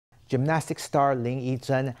Gymnastics star Lin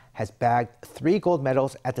Yi-chen has bagged 3 gold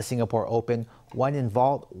medals at the Singapore Open, 1 in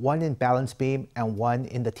vault, 1 in balance beam, and 1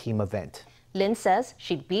 in the team event. Lin says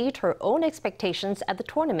she beat her own expectations at the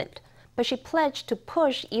tournament, but she pledged to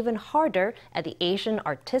push even harder at the Asian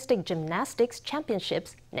Artistic Gymnastics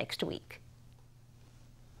Championships next week.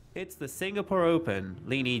 It's the Singapore Open.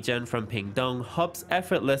 Lin Yi-chen from Pingtung hops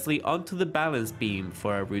effortlessly onto the balance beam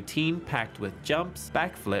for a routine packed with jumps,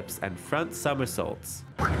 backflips, and front somersaults.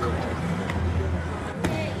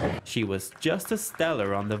 She was just as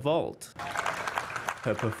stellar on the vault.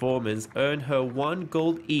 Her performance earned her 1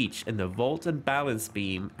 gold each in the vault and balance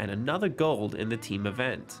beam and another gold in the team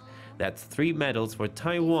event. That's 3 medals for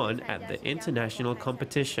Taiwan at the international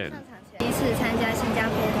competition.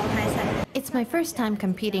 It's my first time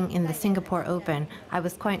competing in the Singapore Open. I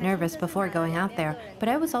was quite nervous before going out there, but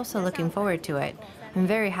I was also looking forward to it. I'm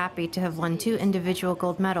very happy to have won 2 individual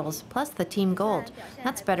gold medals, plus the team gold.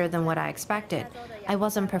 That's better than what I expected. I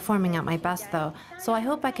wasn't performing at my best though, so I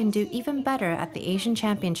hope I can do even better at the Asian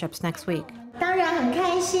Championships next week.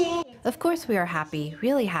 Of course we are happy,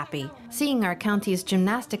 really happy. Seeing our county's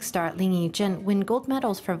gymnastics star Lin Yi-chen win gold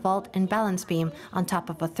medals for vault and balance beam on top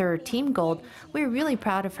of a 3rd team gold, we're really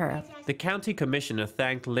proud of her. The county commissioner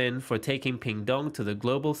thanked Lin for taking Pingtung to the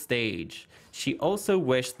global stage. She also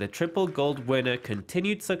wished the triple gold winner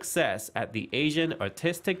continued success at the Asian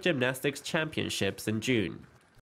Artistic Gymnastics Championships in June.